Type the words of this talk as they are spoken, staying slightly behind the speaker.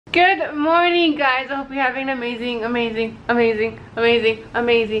Good morning, guys. I hope you're having an amazing,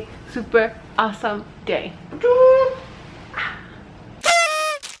 super awesome day.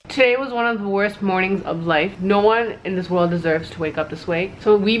 Today was one of the worst mornings of life. No one in this world deserves to wake up this way.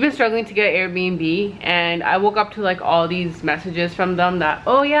 So we've been struggling to get Airbnb, and I woke up to like all these messages from them that,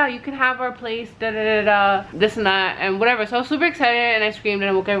 oh yeah, you can have our place, this and that and whatever. So I was super excited and I screamed and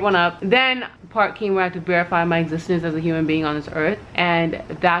I woke everyone up. Then the part came where I had to verify my existence as a human being on this earth, and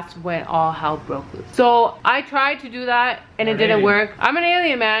that's when all hell broke loose. So I tried to do that and it didn't work. I'm an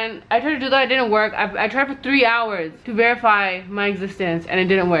alien, man. I tried to do that, it didn't work. I tried for 3 hours to verify my existence and it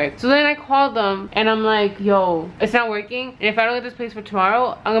didn't work. So then I called them and I'm like, yo, it's not working, and if I don't get this place for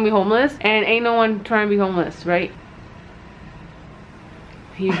tomorrow, I'm gonna be homeless, and ain't no one trying to be homeless, right?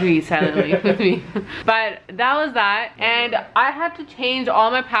 He agreed silently with me. But that was that, and I had to change all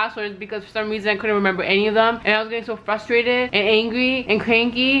my passwords because for some reason I couldn't remember any of them, and I was getting so frustrated and angry and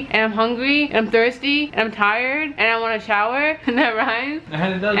cranky, and I'm hungry and I'm thirsty and I'm tired and I want to shower, and that rhymes, and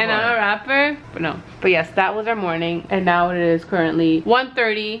I'm a rapper. But no, but yes, that was our morning, and now it is currently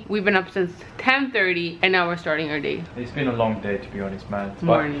 1:30. We've been up since 10:30 and now we're starting our day. It's been a long day, to be honest, man.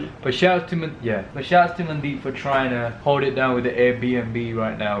 Morning. But shouts to Mundheep for trying to hold it down with the Airbnb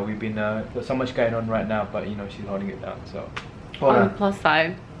right now. We've been there's so much going on right now, but you know, she's holding it down. So on the plus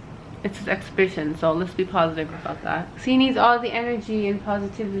side, it's an exhibition, so let's be positive about that. She needs all the energy and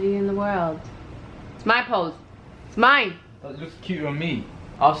positivity in the world. It's my pose. It's mine. That looks cuter on me.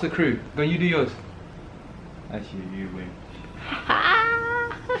 Ask the crew. Go, you do yours. Actually, you win.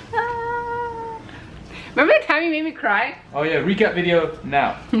 Remember the time you made me cry? Oh yeah, recap video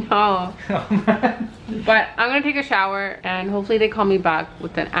now. No. But I'm gonna take a shower and hopefully they call me back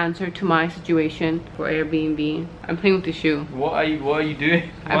with an answer to my situation for Airbnb. I'm playing with the shoe. What are you doing?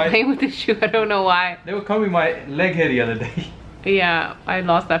 I'm playing with the shoe, I don't know why. They were coming my leg hair the other day. Yeah, I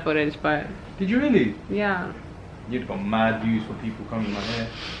lost that footage, but... Did you really? Yeah. You've got mad views for people coming my hair.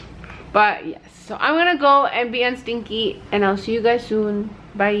 But yes, so I'm gonna go and be unstinky, and I'll see you guys soon.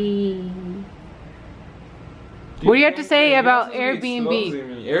 Bye. What do you have to say about Airbnb?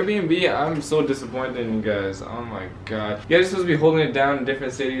 Airbnb, I'm so disappointed in you guys. Oh my god. You guys are supposed to be holding it down in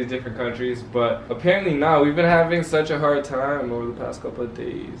different cities, different countries, but apparently not. We've been having such a hard time over the past couple of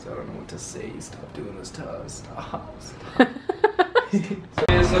days. I don't know what to say. Stop doing this to us. Stop.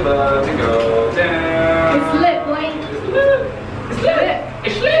 It's about to go down. It's lit, boy. It's lit.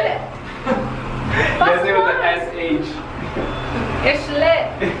 It's lit. Let's say with the SH. It's lit.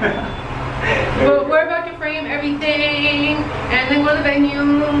 But we're about to frame everything, and then go to the venue,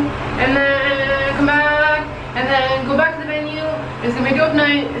 and then come back, and then go back to the venue. It's gonna be a dope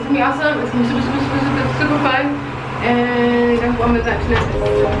night. It's gonna be awesome. It's gonna be super fun, and that's what I'm gonna do next.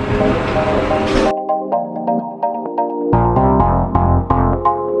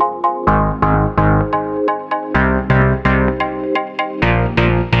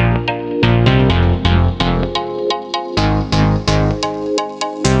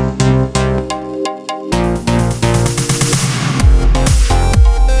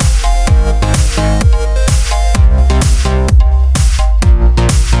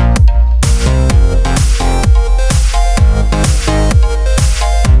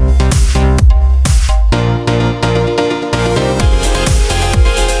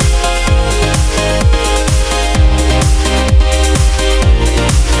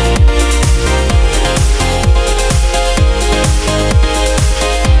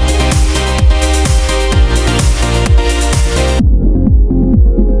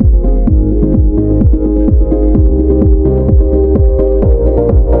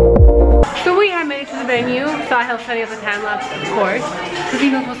 Setting up the time lapse, of course, because he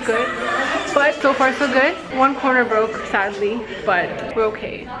knows what's good. But so far so good. One corner broke, sadly, but we're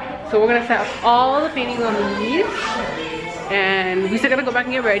okay. So we're gonna set up all the paintings on these, and we still gotta go back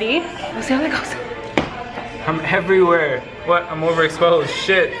and get ready. We'll see how that goes. I'm everywhere. What? I'm overexposed.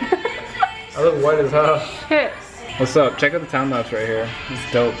 Shit. I look white as hell. Shit. What's up? Check out the time lapse right here.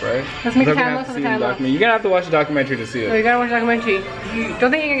 It's dope, right? Let's make a time lapse of the time lapse. You're gonna have to watch the documentary to see it. Oh, you gotta watch the documentary. You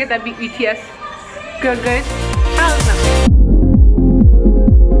don't think you're gonna get that BTS? Good. How's that?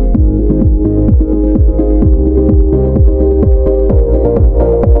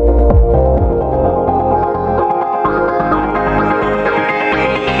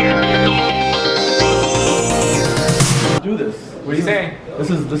 Do this. What are you saying? This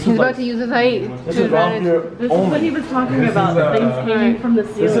is He's about to use his height. This is wrong here. This is what he was talking about. Things hanging from the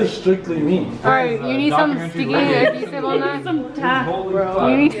ceiling. This is strictly me. Alright, you need some sticky adhesive on that? Some tack, bro.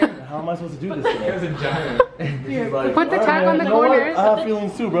 You need How am I supposed to do this? He has a giant. Like, put the tag on the you know what? corners. I have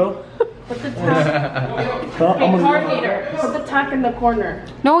feelings too, bro. Put the tack. Hey, card meter. Put the tack in the corner.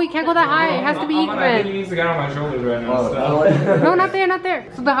 No, you can't go that high. It has to be I think he even. needs to get on my shoulders right now. So. No, not there, not there.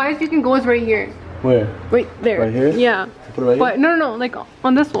 So the highest you can go is right here. Where? Right there. Right here? Yeah. Put it right But no, like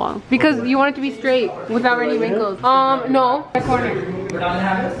on this wall. Because you want it to be straight without any wrinkles. No. The corner.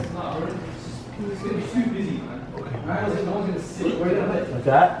 Like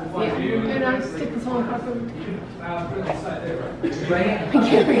that? Yeah. And I just stick this whole properly.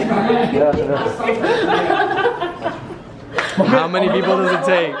 How many people does it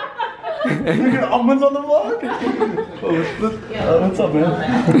take? You got almonds on the vlog? What's up,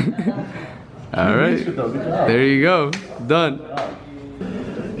 man? All right. There you go. Done.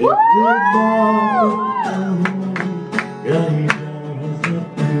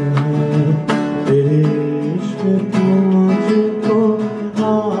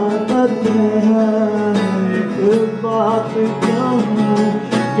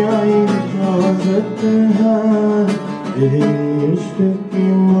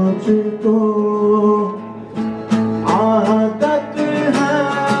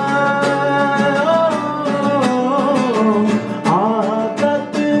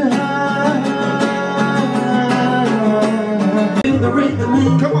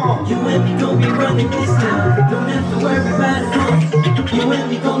 Come on. You and me gon' be running this town. Don't have to worry about it. You and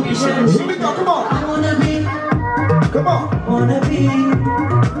me gon' be sharing shit. Here we go, come on. I wanna be. Come on. Wanna be.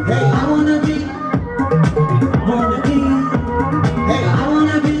 Hey, I wanna be. Wanna be. Hey, I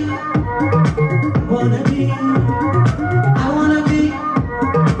wanna be. Wanna be. I wanna be.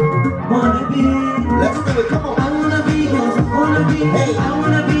 Wanna be. Let's do it, come on. I wanna be yours. Wanna be. Hey, I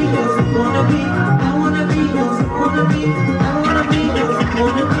wanna be yours. Wanna be. I wanna be yours. Wanna be. I wanna be yours.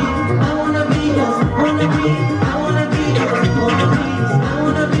 Wanna be, I wanna be yours,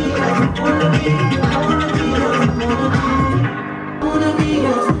 wanna be, I wanna be yours, wanna be, I wanna be yours, wanna be, I wanna be yours, wanna be, I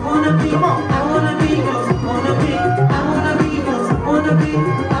wanna be yours, wanna be, I wanna be yours, wanna be, I wanna be yours, wanna be,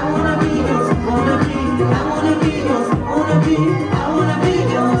 I wanna be yours, wanna be, I wanna be yours, wanna be, I wanna be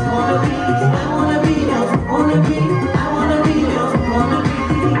yours, wanna be, I wanna be yours, wanna be, I wanna be yours, wanna be.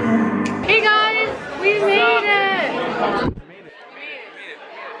 Hey guys, we made it.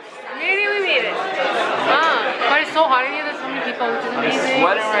 But it's so hot in here, there's so many people, which is amazing.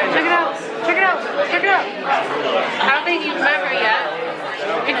 Check it out, check it out, check it out. I don't think you've met her yet.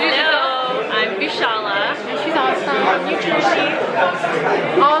 Hello, I'm Vishala. And she's awesome. New Jersey.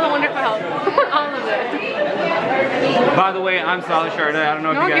 All the wonderful help. All of it. By the way, I'm Solid Sharda. I don't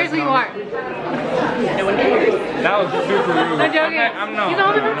know No if one you cares guys who know. you are. No one cares. That was super rude. I'm joking. I'm not. He's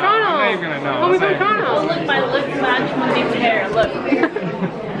all from Toronto. I'm not even gonna know. Homie from Oh, Toronto. look, my lips match Mundheep's hair. Look.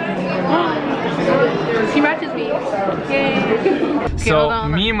 She matches me. Yay. Okay, So hold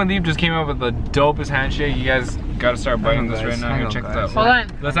on. me and Mundheep just came up with the dopest handshake. You guys gotta start biting this right now. Here, check this out. Hold on.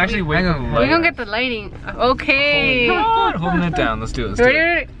 Let's actually wait for the We're light. gonna get the lighting. Okay. Come on, holding it down. Let's do it. Let's do Ready? it.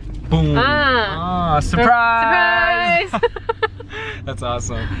 Ready? Boom. Ah. Surprise! Surprise! That's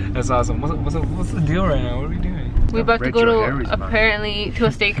awesome. That's awesome. What's the deal right now? What are we doing? We're about to go to apparently to a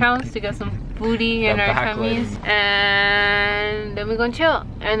steakhouse to get some booty and The our back lady. tummies, and then we're gonna chill,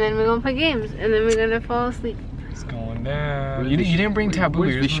 and then we're gonna play games, and then we're gonna fall asleep. It's going down. You didn't bring taboo.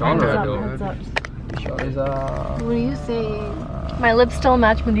 You're just bring taboo. Heads up. What are you saying? My lips still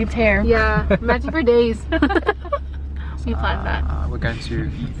match Mundheep's hair. Yeah, matching for days. We planned that. We're going to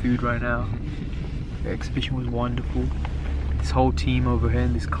eat food right now. The exhibition was wonderful. This whole team over here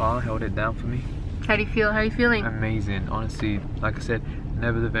in this car held it down for me. How do you feel? How are you feeling? Amazing, honestly. Like I said,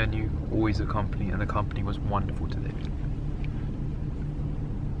 never the venue, always the company, and the company was wonderful today.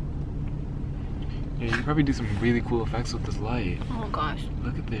 Yeah, you could probably do some really cool effects with this light. Oh gosh.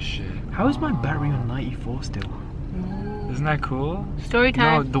 Look at this shit. How is my battery on 94 still? Isn't that cool? Story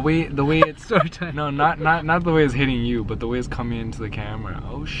time. No, the way it's no, not the way it's hitting you, but the way it's coming into the camera.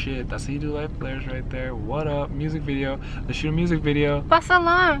 Oh shit, that's how you do live flares right there. What up? Music video. Let's shoot a music video.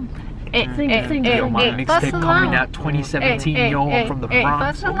 Pasalam. Yo, my mixtape coming out 2017, yo, from the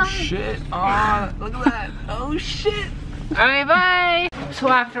Bronx. Oh shit. Ah, look at that. Oh shit. Alright, bye. So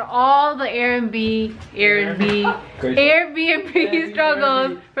after all the Airbnb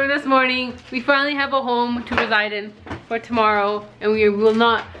struggles from this morning, we finally have a home to reside in for tomorrow, and we will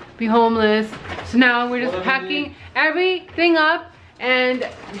not be homeless. So now we're just packing everything up, and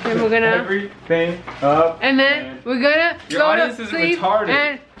then we're gonna Everything up. and then we're gonna Your go audience to is sleep retarded.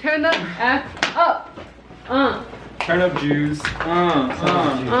 and turn the F up. Turn up Jews.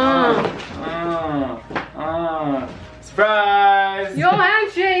 Surprise! Yo,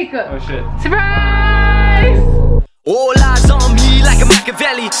 handshake! Oh shit. Surprise! All eyes on me like a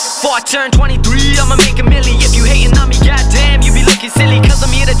Machiavelli. Before I turn 23, I'ma make a milli. If you hating on me, goddamn, you be looking looking silly, cause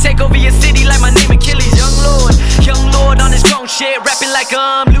I'm here to take over your city like my name Achilles. Young lord on this strong shit, rapping like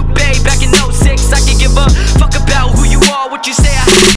Lupe back in 06. I can give a fuck about who you are, what you say.